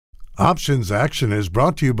Options Action is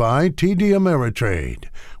brought to you by TD Ameritrade,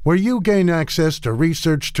 where you gain access to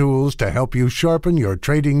research tools to help you sharpen your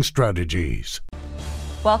trading strategies.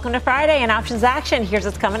 Welcome to Friday and Options Action. Here's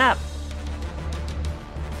what's coming up.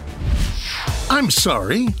 I'm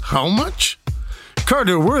sorry, how much?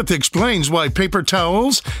 Carter Worth explains why paper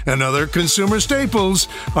towels and other consumer staples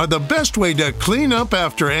are the best way to clean up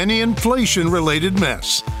after any inflation-related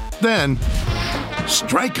mess. Then,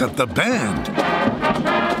 strike up the band.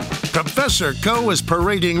 Professor Coe is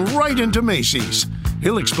parading right into Macy's.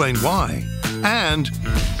 He'll explain why. And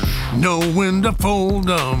know when to fold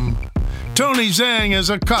 'em. Tony Zhang is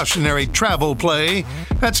a cautionary travel play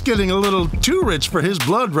that's getting a little too rich for his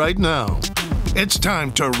blood right now. It's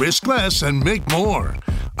time to risk less and make more.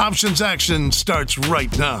 Options Action starts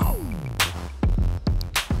right now.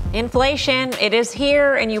 Inflation, it is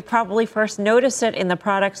here, and you probably first notice it in the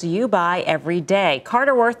products you buy every day.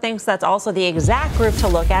 Carter Worth thinks that's also the exact group to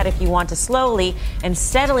look at if you want to slowly and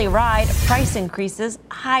steadily ride price increases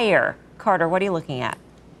higher. Carter, what are you looking at?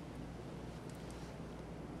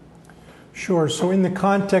 Sure. So in the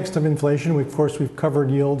context of inflation, we've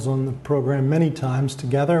covered yields on the program many times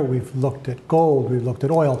together. We've looked at gold, we've looked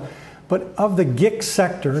at oil. But of the GIC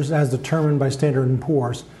sectors, as determined by Standard &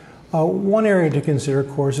 Poor's, one area to consider, of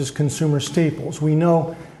course, is consumer staples. We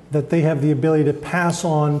know that they have the ability to pass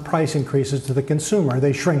on price increases to the consumer.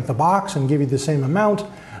 They shrink the box and give you the same amount.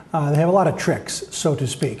 They have a lot of tricks, so to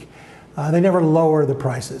speak. They never lower the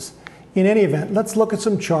prices. In any event, let's look at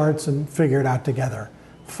some charts and figure it out together.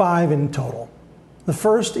 5 in total. The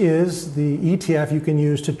first is the ETF you can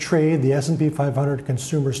use to trade the S&P 500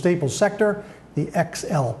 consumer staples sector, the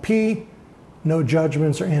XLP. No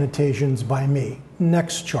judgments or annotations by me.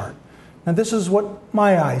 Next chart. Now this is what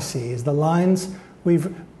my eye sees. The lines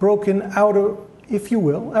we've broken out of, if you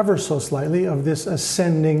will, ever so slightly, of this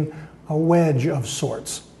ascending wedge of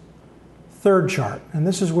sorts. Third chart, and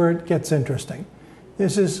this is where it gets interesting.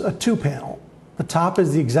 This is a 2-panel. The top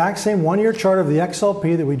is the exact same one-year chart of the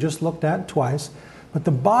XLP that we just looked at twice, but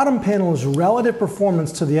the bottom panel is relative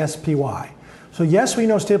performance to the SPY. So yes, we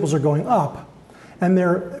know staples are going up, and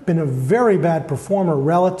they've been a very bad performer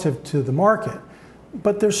relative to the market,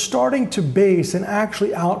 but they're starting to base and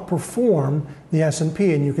actually outperform the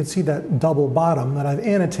S&P, and you can see that double bottom that I've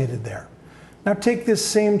annotated there. Now take this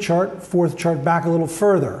same chart, fourth chart, back a little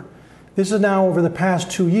further. This is now over the past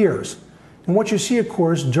 2 years. And what you see, of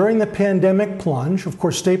course, during the pandemic plunge, of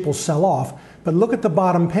course, staples sell off, but look at the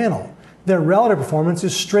bottom panel. Their relative performance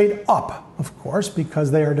is straight up, of course,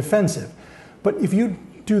 because they are defensive. But if you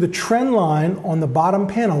do the trend line on the bottom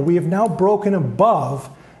panel, we have now broken above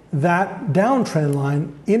that downtrend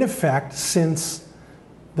line in effect since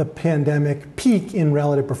the pandemic peak in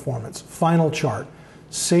relative performance. Final chart.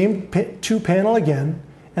 Same 2-panel again,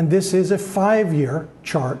 and this is a 5-year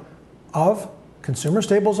chart of consumer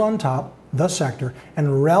staples on top, the sector,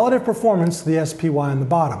 and relative performance to the SPY on the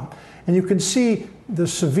bottom. And you can see the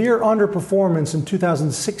severe underperformance in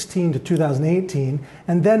 2016 to 2018,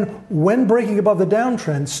 and then when breaking above the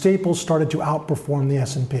downtrend, staples started to outperform the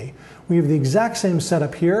S&P. We have the exact same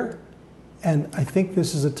setup here, and I think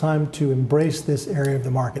this is a time to embrace this area of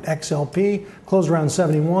the market. XLP closed around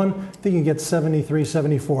 71. I think you can get 73,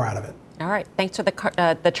 74 out of it. All right. Thanks for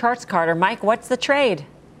the charts, Carter. Mike, what's the trade?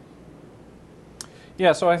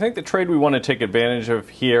 Yeah, so I think the trade we want to take advantage of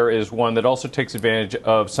here is one that also takes advantage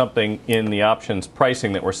of something in the options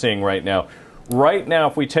pricing that we're seeing right now. Right now,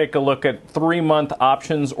 if we take a look at 3-month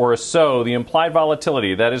options or so, the implied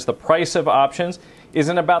volatility, that is the price of options, is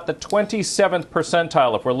in about the 27th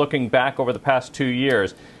percentile if we're looking back over the past 2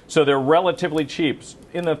 years. So they're relatively cheap,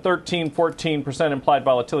 in the 13-14% implied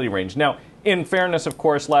volatility range. Now, in fairness, of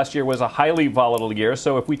course, last year was a highly volatile year.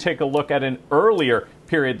 So if we take a look at an earlier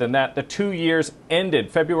period than that, the 2 years ended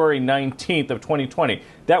February 19th of 2020.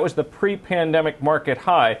 That was the pre-pandemic market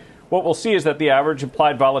high. What we'll see is that the average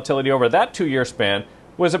implied volatility over that 2-year span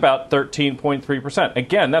was about 13.3%.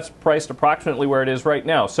 Again, that's priced approximately where it is right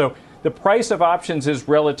now. So the price of options is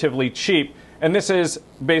relatively cheap, and this is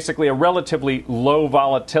basically a relatively low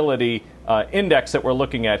volatility index that we're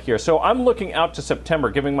looking at here. So I'm looking out to September,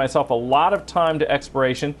 giving myself a lot of time to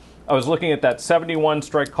expiration. I was looking at that 71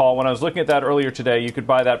 strike call. When I was looking at that earlier today, you could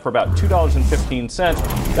buy that for about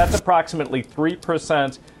 $2.15. That's approximately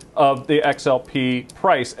 3% of the XLP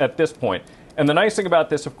price at this point. And the nice thing about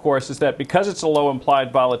this, of course, is that because it's a low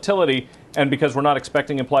implied volatility and because we're not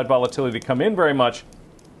expecting implied volatility to come in very much,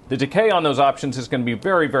 the decay on those options is going to be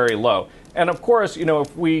very, very low. And of course,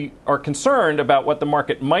 if we are concerned about what the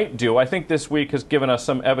market might do, I think this week has given us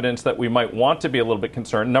some evidence that we might want to be a little bit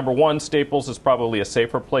concerned. Number one, Staples is probably a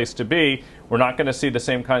safer place to be. We're not going to see the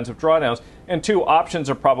same kinds of drawdowns. And two, options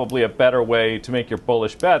are probably a better way to make your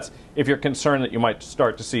bullish bets if you're concerned that you might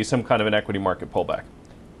start to see some kind of an equity market pullback.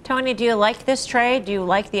 Tony, do you like this trade? Do you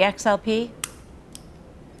like the XLP?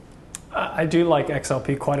 I do like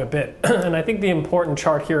XLP quite a bit. And I think the important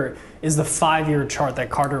chart here is the 5-year chart that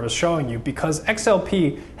Carter was showing you, because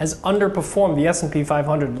XLP has underperformed the S&P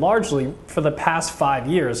 500 largely for the past 5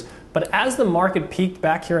 years. But as the market peaked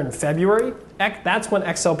back here in February, that's when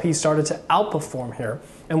XLP started to outperform here.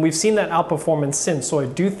 And we've seen that outperformance since. So I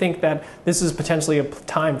do think that this is potentially a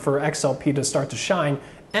time for XLP to start to shine.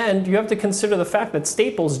 And you have to consider the fact that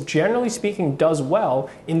Staples, generally speaking, does well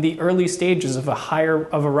in the early stages of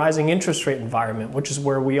a rising interest rate environment, which is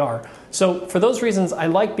where we are. So for those reasons, I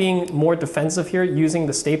like being more defensive here using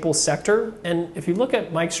the Staples sector. And if you look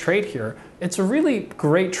at Mike's trade here, it's a really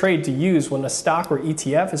great trade to use when a stock or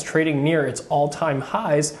ETF is trading near its all-time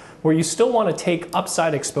highs, where you still want to take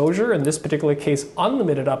upside exposure, in this particular case,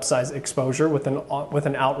 unlimited upside exposure with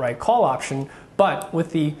an outright call option. But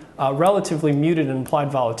with the relatively muted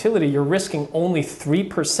implied volatility, you're risking only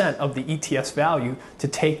 3% of the ETF's value to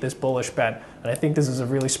take this bullish bet. And I think this is a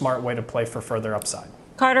really smart way to play for further upside.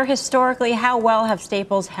 Carter, historically, how well have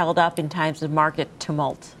Staples held up in times of market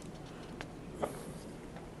tumult?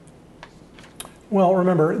 Well,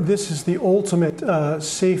 remember, this is the ultimate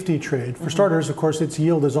safety trade. For starters, of course, its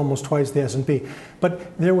yield is almost twice the S&P.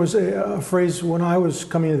 But there was a phrase when I was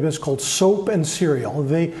coming into this called soap and cereal.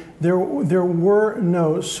 There were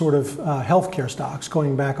no sort of healthcare stocks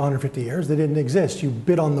going back 150 years. They didn't exist. You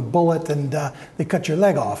bit on the bullet and they cut your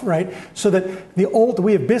leg off, right? So that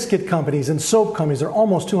we have biscuit companies and soap companies that are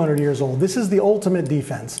almost 200 years old. This is the ultimate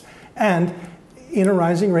defense. And in a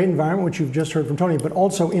rising rate environment, which you've just heard from Tony, but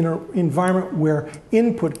also in an environment where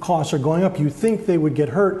input costs are going up, you think they would get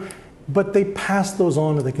hurt, but they pass those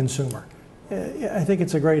on to the consumer. I think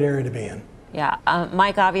it's a great area to be in. Yeah,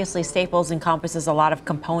 Mike, obviously Staples encompasses a lot of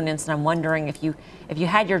components, and I'm wondering if you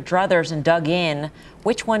had your druthers and dug in,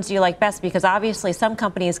 which ones do you like best? Because obviously some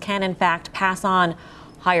companies can, in fact, pass on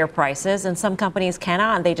higher prices, and some companies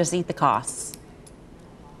cannot, and they just eat the costs.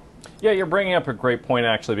 Yeah, you're bringing up a great point,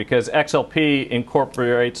 actually, because XLP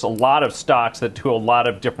incorporates a lot of stocks that do a lot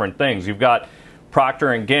of different things. You've got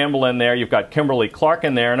Procter & Gamble in there, you've got Kimberly-Clark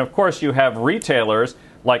in there, and of course you have retailers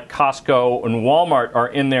like Costco and Walmart are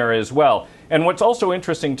in there as well. And what's also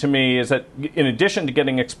interesting to me is that in addition to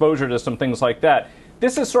getting exposure to some things like that,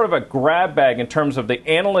 this is sort of a grab bag in terms of the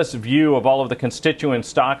analyst's view of all of the constituent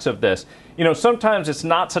stocks of this. Sometimes it's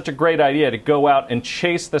not such a great idea to go out and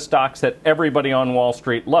chase the stocks that everybody on Wall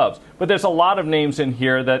Street loves. But there's a lot of names in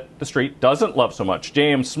here that the street doesn't love so much.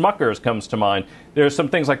 J.M. Smuckers comes to mind. There's some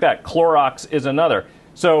things like that. Clorox is another.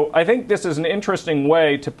 So I think this is an interesting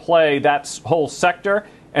way to play that whole sector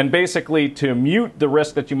and basically to mute the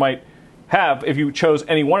risk that you might have if you chose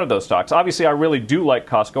any one of those stocks. Obviously, I really do like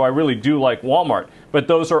Costco. I really do like Walmart. But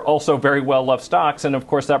those are also very well-loved stocks. And, of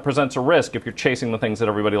course, that presents a risk if you're chasing the things that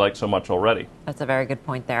everybody likes so much already. That's a very good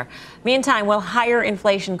point there. Meantime, will higher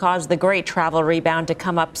inflation cause the great travel rebound to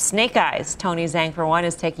come up snake eyes? Tony Zhang, for one,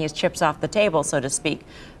 is taking his chips off the table, so to speak.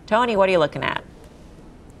 Tony, what are you looking at?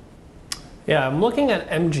 Yeah, I'm looking at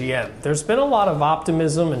MGM. There's been a lot of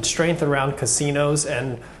optimism and strength around casinos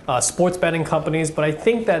and sports betting companies, but I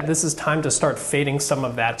think that this is time to start fading some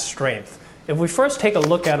of that strength. If we first take a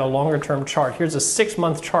look at a longer-term chart, here's a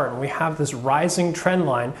 6-month chart, and we have this rising trend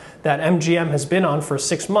line that MGM has been on for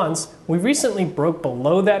 6 months. We recently broke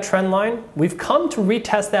below that trend line. We've come to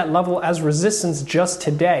retest that level as resistance just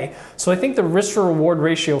today. So I think the risk-to-reward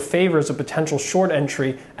ratio favors a potential short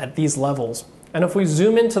entry at these levels. And if we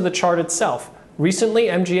zoom into the chart itself, recently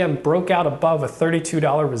MGM broke out above a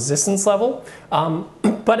 $32 resistance level,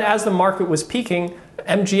 but as the market was peaking,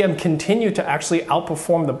 MGM continued to actually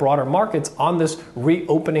outperform the broader markets on this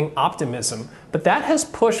reopening optimism. But that has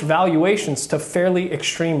pushed valuations to fairly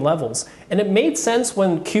extreme levels. And it made sense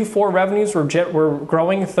when Q4 revenues were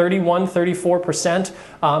growing 31, 34%.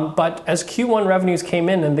 But as Q1 revenues came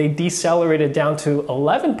in and they decelerated down to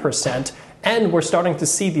 11%, and we're starting to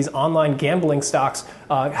see these online gambling stocks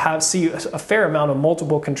see a fair amount of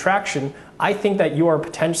multiple contraction, I think that you are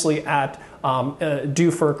potentially at due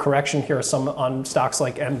for a correction here on stocks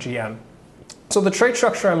like MGM. So the trade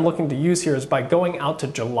structure I'm looking to use here is by going out to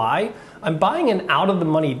July. I'm buying an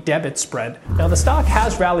out-of-the-money debit spread. Now, the stock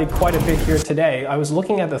has rallied quite a bit here today. I was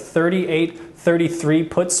looking at the 38.33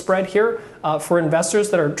 put spread here. For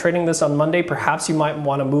investors that are trading this on Monday, perhaps you might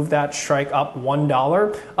want to move that strike up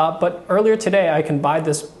 $1. But earlier today, I can buy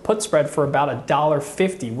this put spread for about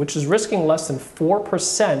 $1.50, which is risking less than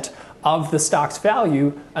 4% of the stock's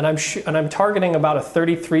value, and I'm targeting about a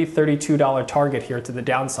 $33, $32 target here to the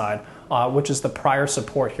downside, which is the prior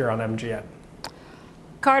support here on MGN.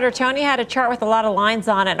 Carter, Tony had a chart with a lot of lines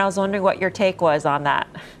on it, and I was wondering what your take was on that.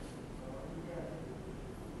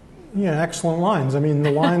 Yeah, excellent lines. I mean, the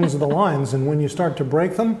lines are the lines, and when you start to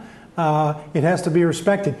break them, it has to be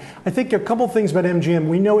respected. I think a couple things about MGM.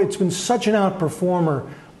 We know it's been such an outperformer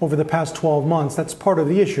over the past 12 months. That's part of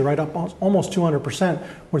the issue, right? Up almost 200%,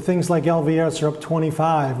 where things like LVS are up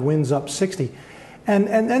 25, Wynn's up 60. And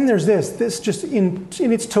then there's this just in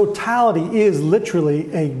its totality is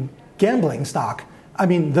literally a gambling stock. I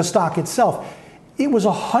mean, the stock itself. It was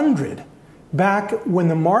 100 back when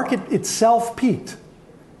the market itself peaked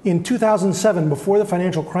in 2007, before the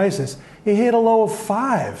financial crisis. It hit a low of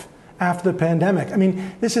 5 after the pandemic. I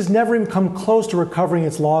mean, this has never even come close to recovering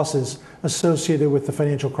its losses associated with the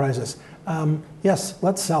financial crisis. Yes,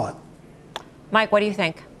 let's sell it. Mike, what do you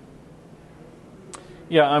think?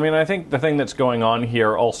 Yeah, I mean, I think the thing that's going on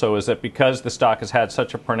here also is that because the stock has had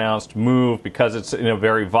such a pronounced move, because it's in a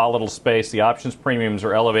very volatile space, the options premiums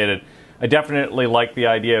are elevated. I definitely like the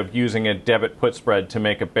idea of using a debit put spread to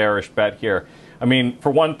make a bearish bet here. I mean,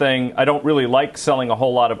 for one thing, I don't really like selling a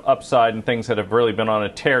whole lot of upside and things that have really been on a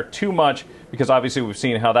tear too much, because obviously we've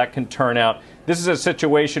seen how that can turn out. This is a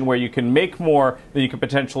situation where you can make more than you could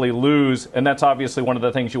potentially lose, and that's obviously one of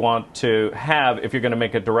the things you want to have if you're going to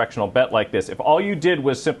make a directional bet like this. If all you did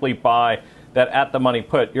was simply buy that at-the-money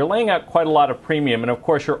put, you're laying out quite a lot of premium, and of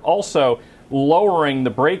course you're also lowering the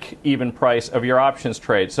break-even price of your options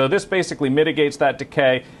trade. So this basically mitigates that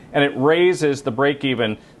decay, and it raises the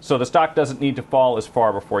break-even, so the stock doesn't need to fall as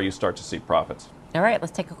far before you start to see profits. All right,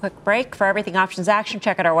 let's take a quick break. For everything Options Action,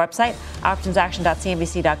 check out our website,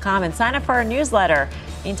 optionsaction.cnbc.com, and sign up for our newsletter.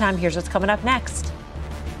 Meantime, here's what's coming up next.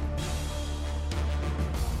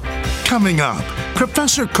 Coming up,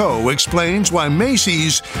 Professor Coe explains why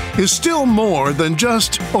Macy's is still more than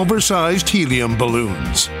just oversized helium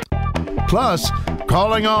balloons. Plus,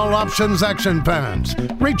 calling all Options Action fans.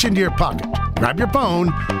 Reach into your pocket, grab your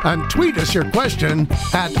phone, and tweet us your question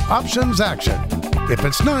at Options Action. If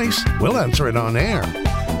it's nice, we'll answer it on air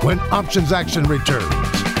when Options Action returns.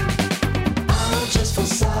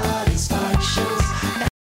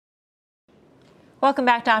 Welcome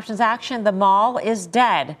back to Options Action. The mall is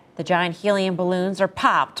dead. The giant helium balloons are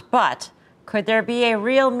popped. But could there be a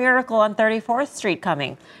real miracle on 34th Street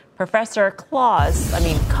coming? Professor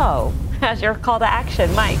Coe, has your call to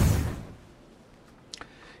action. Mike.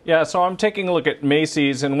 Yeah, so I'm taking a look at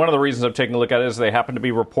Macy's, and one of the reasons I'm taking a look at it is they happen to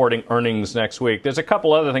be reporting earnings next week. There's a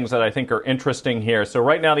couple other things that I think are interesting here. So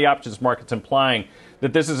right now the options market's implying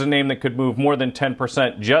that this is a name that could move more than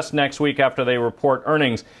 10% just next week after they report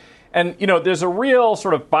earnings. And, you know, there's a real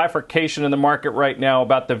sort of bifurcation in the market right now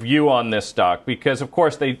about the view on this stock because, of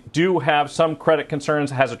course, they do have some credit concerns,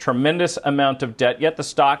 has a tremendous amount of debt, yet the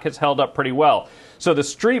stock has held up pretty well. So the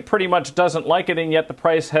street pretty much doesn't like it, and yet the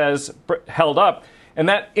price has held up. And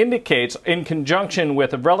that indicates, in conjunction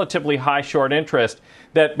with a relatively high short interest,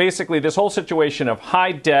 that basically this whole situation of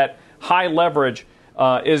high debt, high leverage,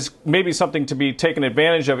 is maybe something to be taken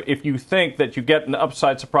advantage of if you think that you get an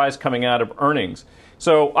upside surprise coming out of earnings.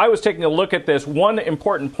 So I was taking a look at this. One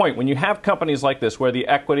important point, when you have companies like this where the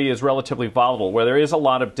equity is relatively volatile, where there is a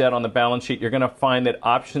lot of debt on the balance sheet, you're going to find that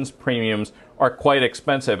options premiums are quite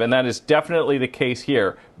expensive. And that is definitely the case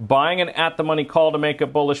here. Buying an at-the-money call to make a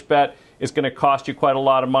bullish bet is going to cost you quite a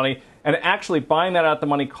lot of money. And actually buying that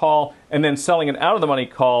at-the-money call and then selling an out-of-the-money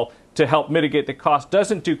call to help mitigate the cost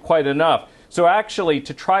doesn't do quite enough. So actually,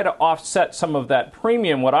 to try to offset some of that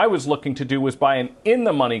premium, what I was looking to do was buy an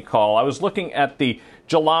in-the-money call. I was looking at the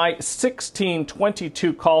July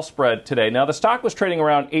 16.22 call spread today. Now, the stock was trading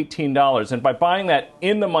around $18, and by buying that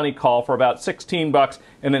in-the-money call for about $16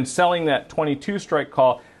 and then selling that 22 strike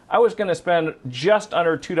call, I was going to spend just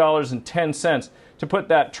under $2.10 to put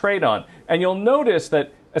that trade on. And you'll notice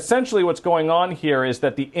that essentially what's going on here is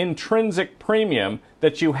that the intrinsic premium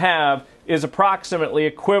that you have is approximately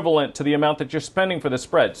equivalent to the amount that you're spending for the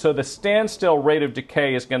spread. So the standstill rate of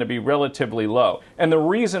decay is going to be relatively low. And the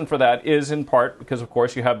reason for that is in part because, of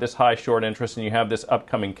course, you have this high short interest and you have this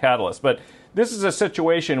upcoming catalyst. But this is a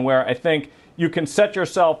situation where I think you can set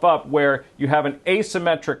yourself up where you have an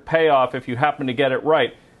asymmetric payoff if you happen to get it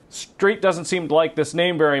right. Street doesn't seem to like this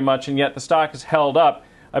name very much, and yet the stock is held up.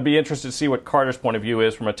 I'd be interested to see what Carter's point of view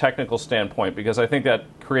is from a technical standpoint, because I think that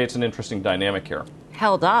creates an interesting dynamic here.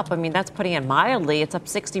 Held up. I mean, that's putting it mildly. It's up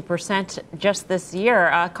 60% just this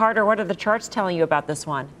year. Carter, what are the charts telling you about this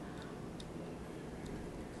one?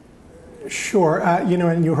 Sure.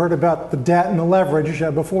 And you heard about the debt and the leverage.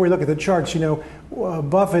 Before we look at the charts,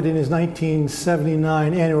 Buffett in his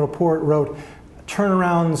 1979 annual report wrote,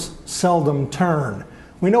 turnarounds seldom turn.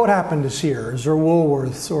 We know what happened to Sears or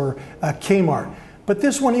Woolworths or Kmart. But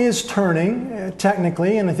this one is turning,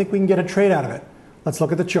 technically, and I think we can get a trade out of it. Let's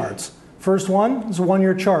look at the charts. First one is a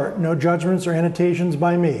one-year chart. No judgments or annotations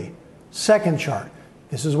by me. Second chart.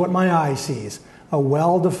 This is what my eye sees. A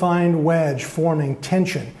well-defined wedge forming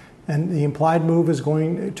tension. And the implied move is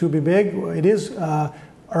going to be big. It is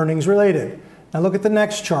earnings related. Now look at the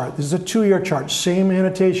next chart. This is a 2-year chart. Same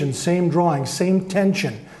annotation, same drawing, same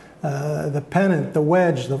tension. The pennant, the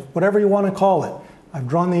wedge, whatever you want to call it. I've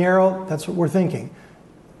drawn the arrow. That's what we're thinking.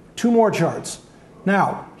 2 more charts.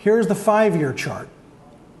 Now, here's the 5-year chart.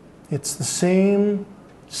 It's the same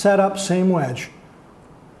setup, same wedge.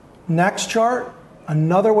 Next chart,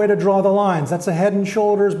 another way to draw the lines. That's a head and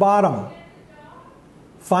shoulders bottom.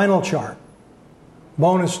 Final chart,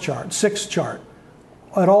 bonus chart, 6th chart.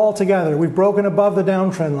 It all together. We've broken above the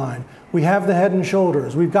downtrend line. We have the head and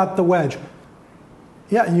shoulders. We've got the wedge.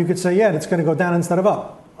 Yeah, you could say, yeah, it's going to go down instead of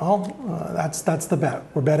up. Well, that's the bet.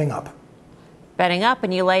 We're betting up. Betting up,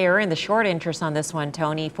 and you layer in the short interest on this one,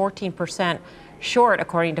 Tony. 14% short,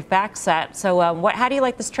 according to FactSet. So how do you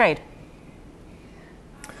like this trade?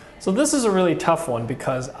 So this is a really tough one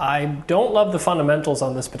because I don't love the fundamentals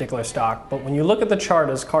on this particular stock, but when you look at the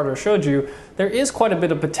chart, as Carter showed you, there is quite a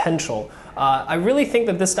bit of potential. I really think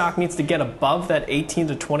that this stock needs to get above that $18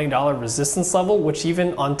 to $20 resistance level, which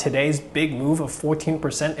even on today's big move of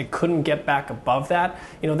 14%, it couldn't get back above that.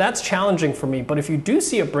 That's challenging for me, but if you do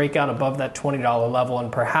see a breakout above that $20 level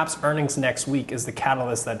and perhaps earnings next week is the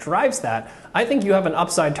catalyst that drives that, I think you have an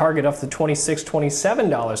upside target up to $26,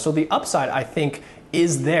 $27. So the upside, I think,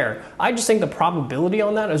 is there. I just think the probability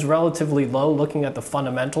on that is relatively low looking at the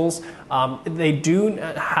fundamentals. They do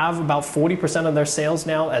have about 40% of their sales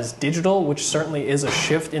now as digital, which certainly is a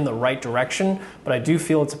shift in the right direction, but I do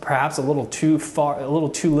feel it's perhaps a little too far, a little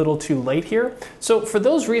too little too late here. So for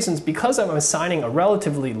those reasons, because I'm assigning a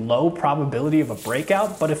relatively low probability of a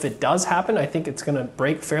breakout, but if it does happen, I think it's going to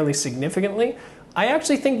break fairly significantly. I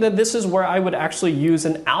actually think that this is where I would actually use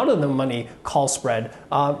an out-of-the-money call spread.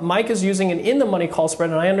 Mike is using an in-the-money call spread,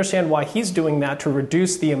 and I understand why he's doing that to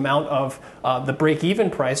reduce the amount of the break-even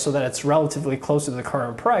price so that it's relatively close to the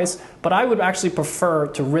current price. But I would actually prefer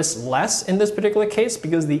to risk less in this particular case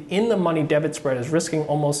because the in-the-money debit spread is risking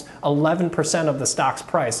almost 11% of the stock's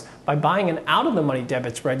price. By buying an out-of-the-money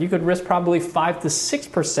debit spread, you could risk probably 5 to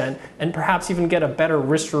 6% and perhaps even get a better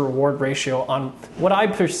risk-to-reward ratio on what I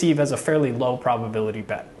perceive as a fairly low probability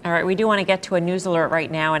bet. All right, we do want to get to a news alert right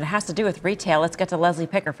now, and it has to do with retail. Let's get to Leslie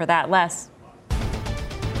Picker for that. Les.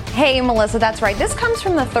 Hey, Melissa, that's right. This comes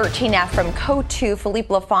from the 13F from Coatue,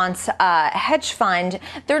 Philippe Lafonte's hedge fund.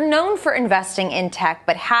 They're known for investing in tech,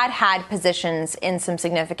 but had positions in some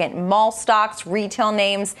significant mall stocks, retail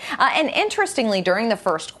names. And interestingly, during the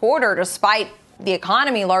first quarter, despite the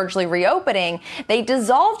economy largely reopening, they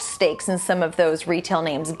dissolved stakes in some of those retail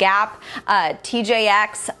names. Gap,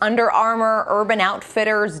 TJX, Under Armour, Urban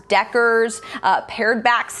Outfitters, Deckers, pared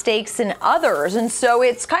back stakes in others. And so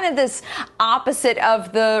it's kind of this opposite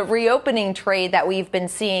of the reopening trade that we've been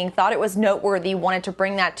seeing. Thought it was noteworthy, wanted to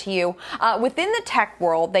bring that to you. Within the tech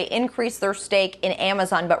world, they increased their stake in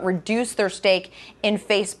Amazon, but reduced their stake in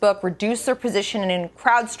Facebook, reduced their position in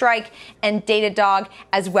CrowdStrike and Datadog,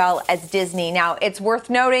 as well as Disney. Now, it's worth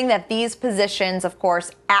noting that these positions, of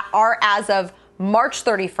course, are as of March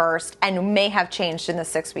 31st and may have changed in the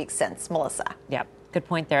 6 weeks since. Melissa. Yep, good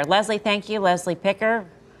point there. Leslie, thank you. Leslie Picker.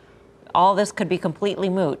 All this could be completely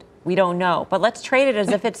moot. We don't know. But let's trade it as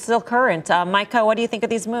if it's still current. Micah, what do you think of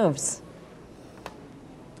these moves?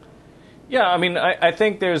 Yeah, I mean, I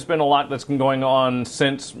think there's been a lot that's been going on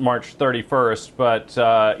since March 31st, but,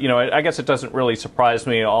 I guess it doesn't really surprise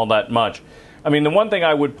me all that much. I mean, the one thing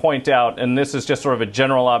I would point out, and this is just sort of a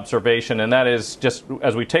general observation, and that is just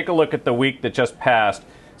as we take a look at the week that just passed,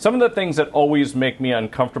 some of the things that always make me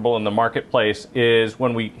uncomfortable in the marketplace is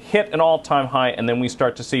when we hit an all-time high and then we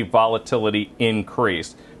start to see volatility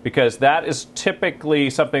increase, because that is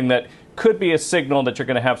typically something that could be a signal that you're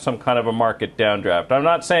going to have some kind of a market downdraft. I'm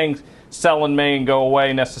not saying sell in May and go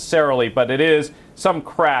away necessarily, but it is some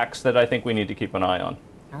cracks that I think we need to keep an eye on.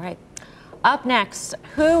 All right. Up next,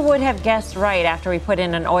 who would have guessed right after we put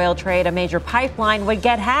in an oil trade a major pipeline would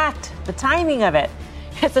get hacked? The timing of it.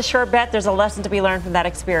 It's a sure bet there's a lesson to be learned from that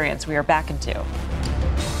experience. We are back in 2.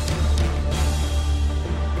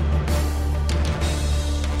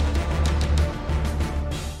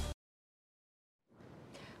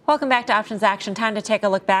 Welcome back to Options Action. Time to take a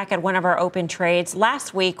look back at one of our open trades.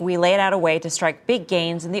 Last week, we laid out a way to strike big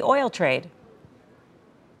gains in the oil trade.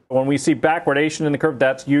 When we see backwardation in the curve,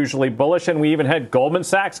 that's usually bullish. And we even had Goldman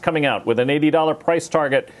Sachs coming out with an $80 price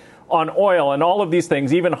target on oil. And all of these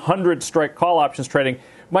things, even 100-strike call options trading,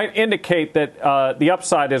 might indicate that the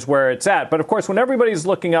upside is where it's at. But, of course, when everybody's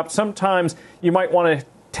looking up, sometimes you might want to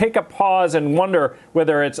take a pause and wonder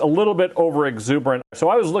whether it's a little bit over exuberant. So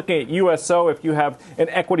I was looking at USO. If you have an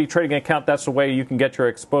equity trading account, that's the way you can get your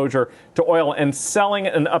exposure to oil and selling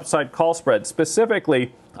an upside call spread.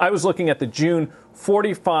 Specifically, I was looking at the June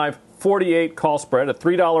 45.48 call spread, a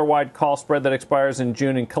 $3 wide call spread that expires in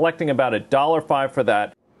June, and collecting about $1.05 for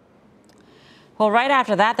that. Well, right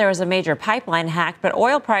after that, there was a major pipeline hack, but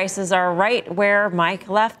oil prices are right where Mike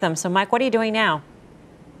left them. So, Mike, what are you doing now?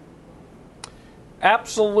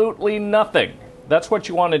 Absolutely nothing. That's what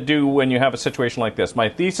you want to do when you have a situation like this. My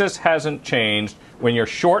thesis hasn't changed. When you're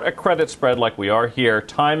short a credit spread like we are here,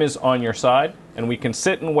 time is on your side, and we can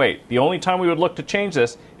sit and wait. The only time we would look to change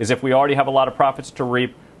this is if we already have a lot of profits to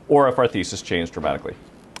reap or if our thesis changed dramatically.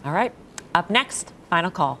 All right. Up next, final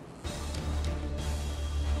call.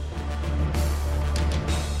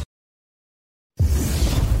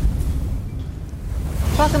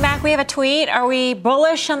 Welcome back. We have a tweet. Are we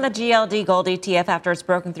bullish on the GLD Gold ETF after it's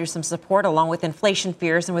broken through some support along with inflation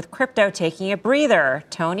fears and with crypto taking a breather?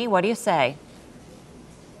 Tony, what do you say?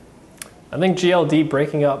 I think GLD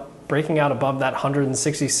breaking out above that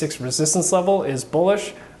 166 resistance level is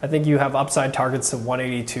bullish. I think you have upside targets of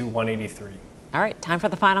 182, 183. All right, time for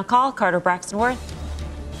the final call. Carter Braxton Worth.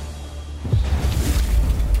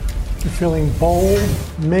 You're feeling bold.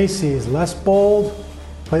 Macy's, less bold.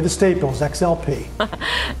 Play the staples, XLP.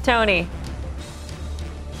 Tony.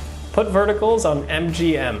 Put verticals on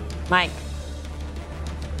MGM. Mike.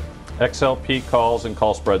 XLP calls and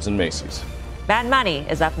call spreads in Macy's. Mad Money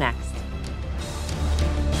is up next.